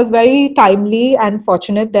 So it was very timely and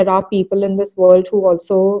fortunate. There are people in this world who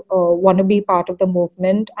also want to be part of the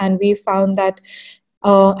movement. And we found that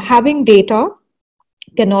having data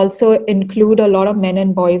can also include a lot of men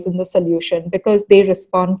and boys in the solution because they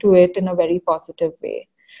respond to it in a very positive way.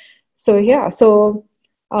 So yeah, so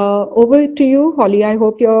over to you, Holly. I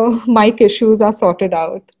hope your mic issues are sorted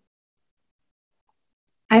out.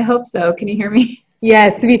 I hope so. Can you hear me?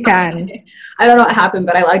 Yes, we can. I don't know what happened,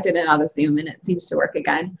 but I logged in and out of Zoom and it seems to work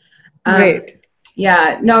again. Great.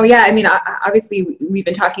 I mean, obviously we've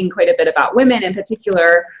been talking quite a bit about women in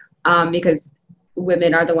particular because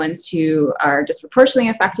women are the ones who are disproportionately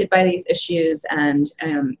affected by these issues and,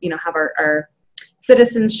 have our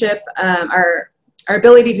citizenship, our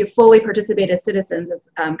ability to fully participate as citizens, as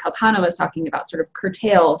Kalpana was talking about, sort of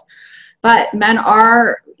curtailed. But men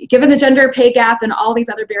are, given the gender pay gap and all these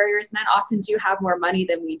other barriers, men often do have more money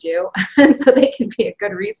than we do. And so they can be a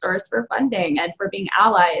good resource for funding and for being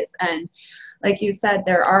allies. And like you said,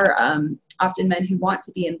 there are often men who want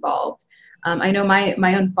to be involved. I know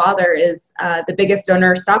my own father is the biggest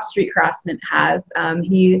donor Stop Street Harassment has.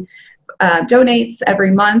 He donates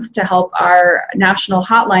every month to help our national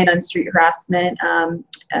hotline on street harassment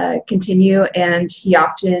continue, and he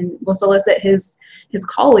often will solicit his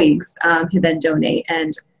colleagues who then donate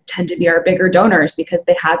and tend to be our bigger donors because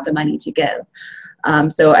they have the money to give.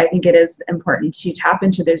 So I think it is important to tap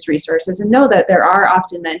into those resources and know that there are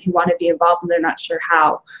often men who want to be involved and they're not sure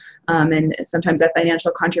how. And sometimes that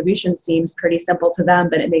financial contribution seems pretty simple to them,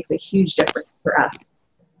 but it makes a huge difference for us.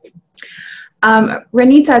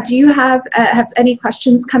 Renita, do you have any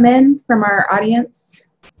questions come in from our audience?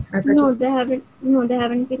 No, there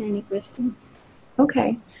haven't been any questions.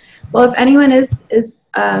 Okay. Well, if anyone is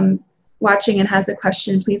watching and has a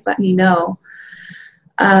question, please let me know.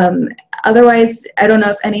 Otherwise, I don't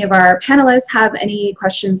know if any of our panelists have any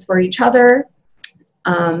questions for each other.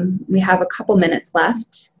 We have a couple minutes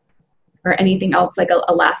left, or anything else, like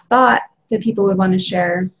a last thought that people would want to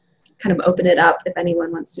share. Kind of open it up if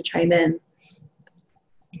anyone wants to chime in.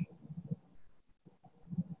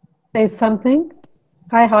 Say something.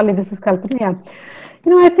 Hi, Holly. This is Kalpana. Yeah.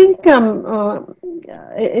 You know, I think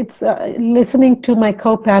it's listening to my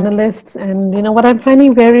co-panelists, and you know what I'm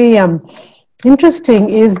finding very interesting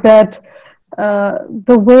is that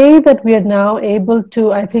the way that we are now able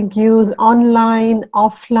to, I think, use online,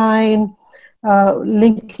 offline,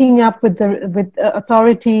 linking up with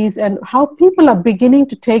authorities, and how people are beginning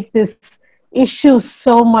to take this issue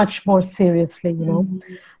so much more seriously. You know,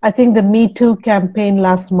 I think the Me Too campaign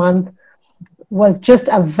last month was just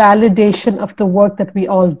a validation of the work that we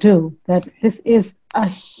all do, that this is a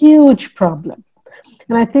huge problem.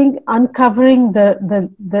 And I think uncovering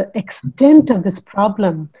the extent of this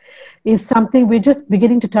problem is something we're just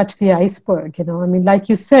beginning to touch the iceberg. You know, I mean, like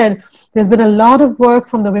you said, there's been a lot of work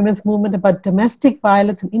from the women's movement about domestic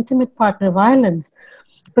violence and intimate partner violence,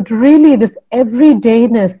 but really this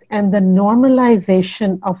everydayness and the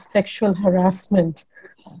normalization of sexual harassment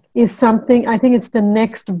is something, I think it's the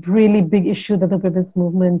next really big issue that the women's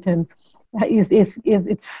movement and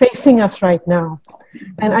it's facing us right now.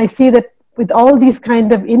 And I see that with all these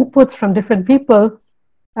kind of inputs from different people,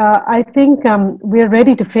 I think we're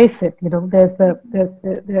ready to face it. You know, there's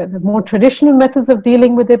the more traditional methods of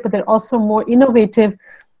dealing with it, but there are also more innovative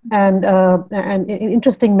and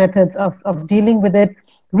interesting methods of dealing with it,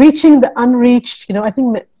 reaching the unreached. You know, I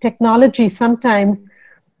think technology sometimes,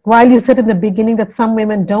 while you said in the beginning that some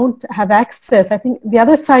women don't have access, I think the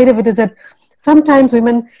other side of it is that sometimes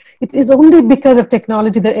women, it is only because of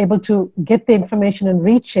technology they're able to get the information and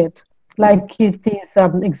reach it, like Kirti's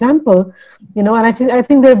example, you know, and I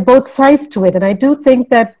think there are both sides to it. And I do think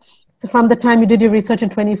that from the time you did your research in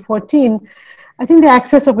 2014, I think the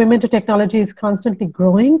access of women to technology is constantly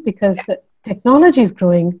growing because the technology is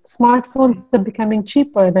growing. Smartphones are becoming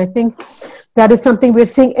cheaper. And I think that is something we're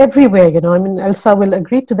seeing everywhere. You know, I mean, Elsa will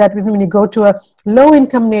agree to that. Even when you go to a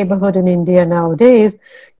low-income neighborhood in India nowadays,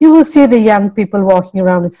 you will see the young people walking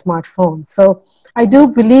around with smartphones. So I do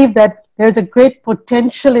believe that there's a great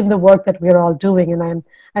potential in the work that we're all doing. And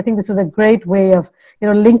I think this is a great way of, you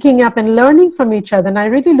know, linking up and learning from each other. And I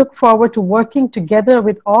really look forward to working together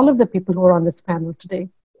with all of the people who are on this panel today.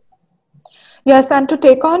 Yes, and to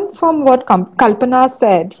take on from what Kalpana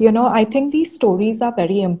said, you know, I think these stories are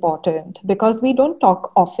very important because we don't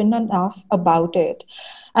talk often enough about it.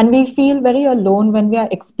 And we feel very alone when we are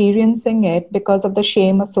experiencing it because of the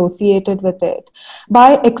shame associated with it.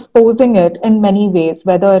 By exposing it in many ways,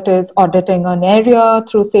 whether it is auditing an area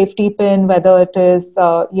through Safetipin, whether it is,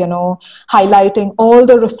 you know, highlighting all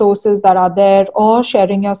the resources that are there or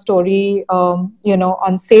sharing your story, you know,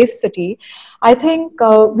 on Safecity, I think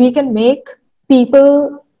we can make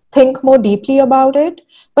people think more deeply about it.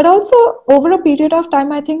 But also over a period of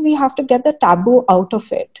time, I think we have to get the taboo out of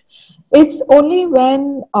it. It's only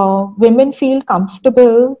when women feel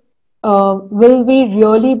comfortable will we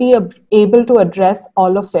really be able to address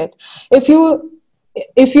all of it. If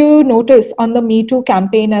you notice on the Me Too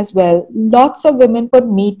campaign as well, lots of women put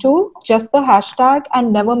Me Too, just the hashtag,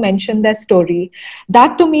 and never mention their story.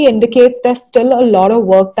 That to me indicates there's still a lot of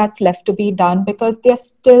work that's left to be done because they're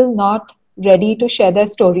still not ready to share their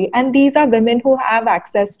story. And these are women who have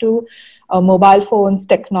access to mobile phones,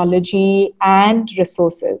 technology, and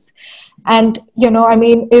resources. And, you know, I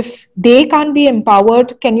mean, if they can't be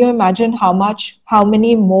empowered, can you imagine how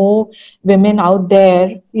many more women out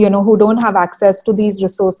there, you know, who don't have access to these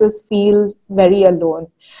resources feel very alone?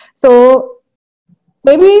 So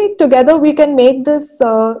maybe together we can make this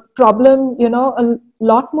problem, you know, a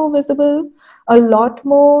lot more visible, a lot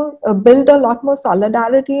more, build a lot more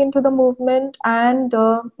solidarity into the movement and,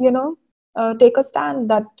 you know, take a stand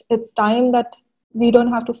that it's time that we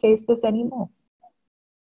don't have to face this anymore.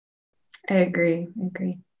 I agree.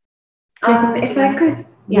 If I could,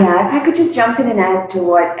 if I could just jump in and add to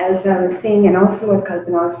what Elsa was saying and also what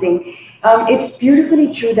Kalpana was saying, it's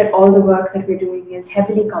beautifully true that all the work that we're doing is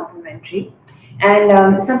heavily complementary.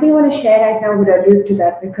 And something I want to share right now would allude to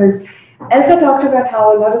that because Elsa talked about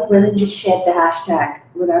how a lot of women just shared the hashtag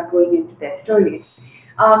without going into their stories.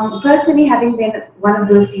 Personally, having been one of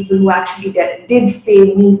those people who actually did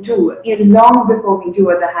say Me Too, even long before Me Too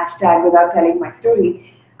was a hashtag without telling my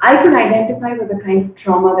story, I can identify with the kind of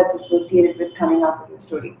trauma that's associated with coming out with your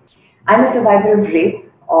story. I'm a survivor of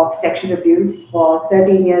rape, of sexual abuse for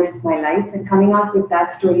 13 years of my life, and coming out with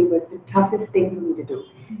that story was the toughest thing for me to do.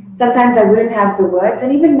 Sometimes I wouldn't have the words,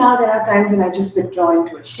 and even now there are times when I just withdraw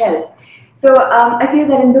into a shell. So I feel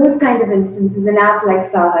that in those kind of instances, an app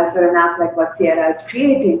like Sahas or an app like what Ciera is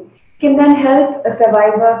creating can then help a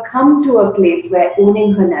survivor come to a place where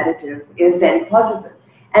owning her narrative is then possible,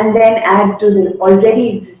 and then add to the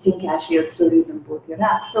already existing cache of stories on both your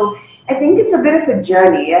apps. So I think it's a bit of a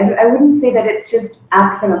journey. I wouldn't say that it's just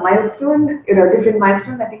apps and a milestone, different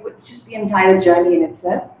milestones. I think it's just the entire journey in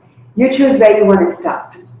itself. You choose where you want to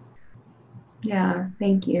start. Yeah,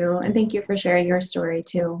 thank you. And thank you for sharing your story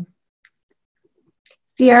too.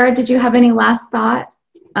 Ciera, did you have any last thought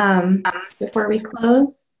before we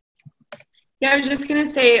close? Yeah, I was just going to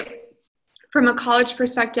say, from a college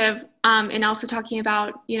perspective, and also talking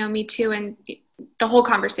about, Me Too and the whole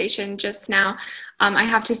conversation just now, I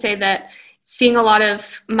have to say that seeing a lot of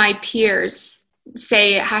my peers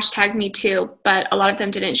say hashtag Me Too, but a lot of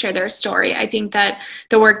them didn't share their story. I think that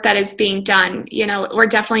the work that is being done, we're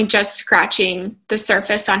definitely just scratching the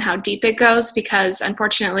surface on how deep it goes, because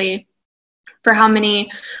unfortunately, for how many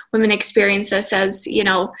women experience this as,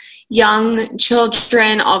 young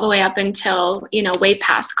children all the way up until, way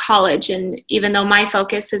past college. And even though my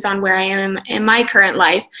focus is on where I am in my current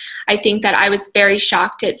life, I think that I was very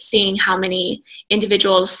shocked at seeing how many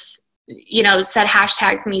individuals, said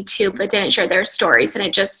hashtag Me Too, but didn't share their stories. And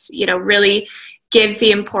it just, really gives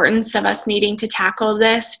the importance of us needing to tackle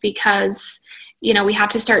this, because we have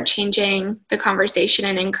to start changing the conversation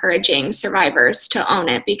and encouraging survivors to own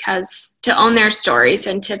it, because to own their stories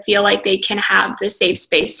and to feel like they can have the safe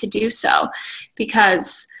space to do so,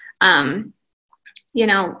 because,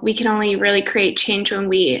 we can only really create change when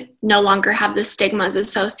we no longer have the stigmas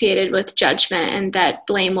associated with judgment, and that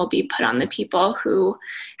blame will be put on the people who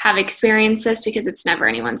have experienced this, because it's never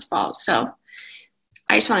anyone's fault. So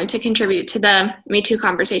I just wanted to contribute to the Me Too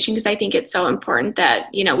conversation, because I think it's so important that,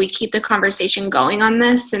 we keep the conversation going on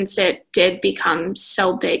this, since it did become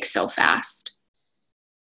so big so fast.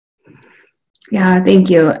 Yeah, thank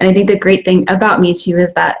you. And I think the great thing about Me Too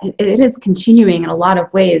is that it is continuing in a lot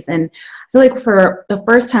of ways. And I feel like for the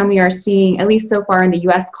first time we are seeing, at least so far in the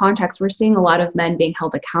US context, we're seeing a lot of men being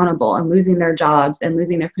held accountable and losing their jobs and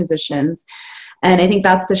losing their positions. And I think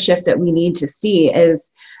that's the shift that we need to see,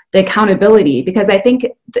 is the accountability, because I think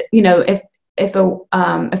that, if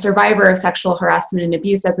a survivor of sexual harassment and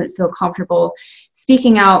abuse doesn't feel comfortable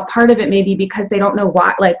speaking out, part of it may be because they don't know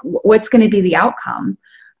what's going to be the outcome.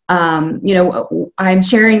 I'm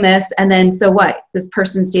sharing this, and then so what? This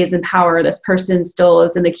person stays in power. This person still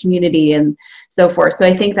is in the community, and so forth. So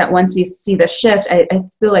I think that once we see the shift, I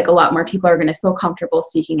feel like a lot more people are going to feel comfortable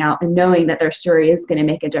speaking out and knowing that their story is going to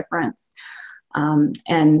make a difference.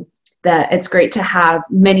 And that it's great to have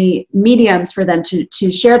many mediums for them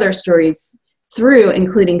to share their stories through,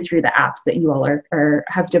 including through the apps that you all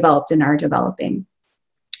have developed and are developing.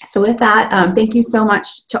 So with that, thank you so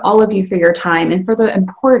much to all of you for your time and for the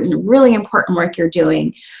really important work you're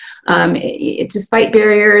doing. Despite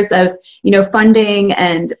barriers of, funding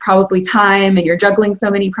and probably time, and you're juggling so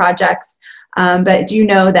many projects, but do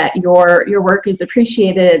know that your work is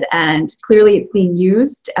appreciated, and clearly it's being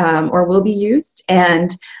used or will be used.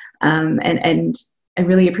 And I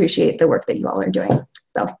really appreciate the work that you all are doing.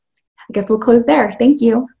 So I guess we'll close there. Thank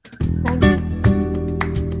you. Thank you.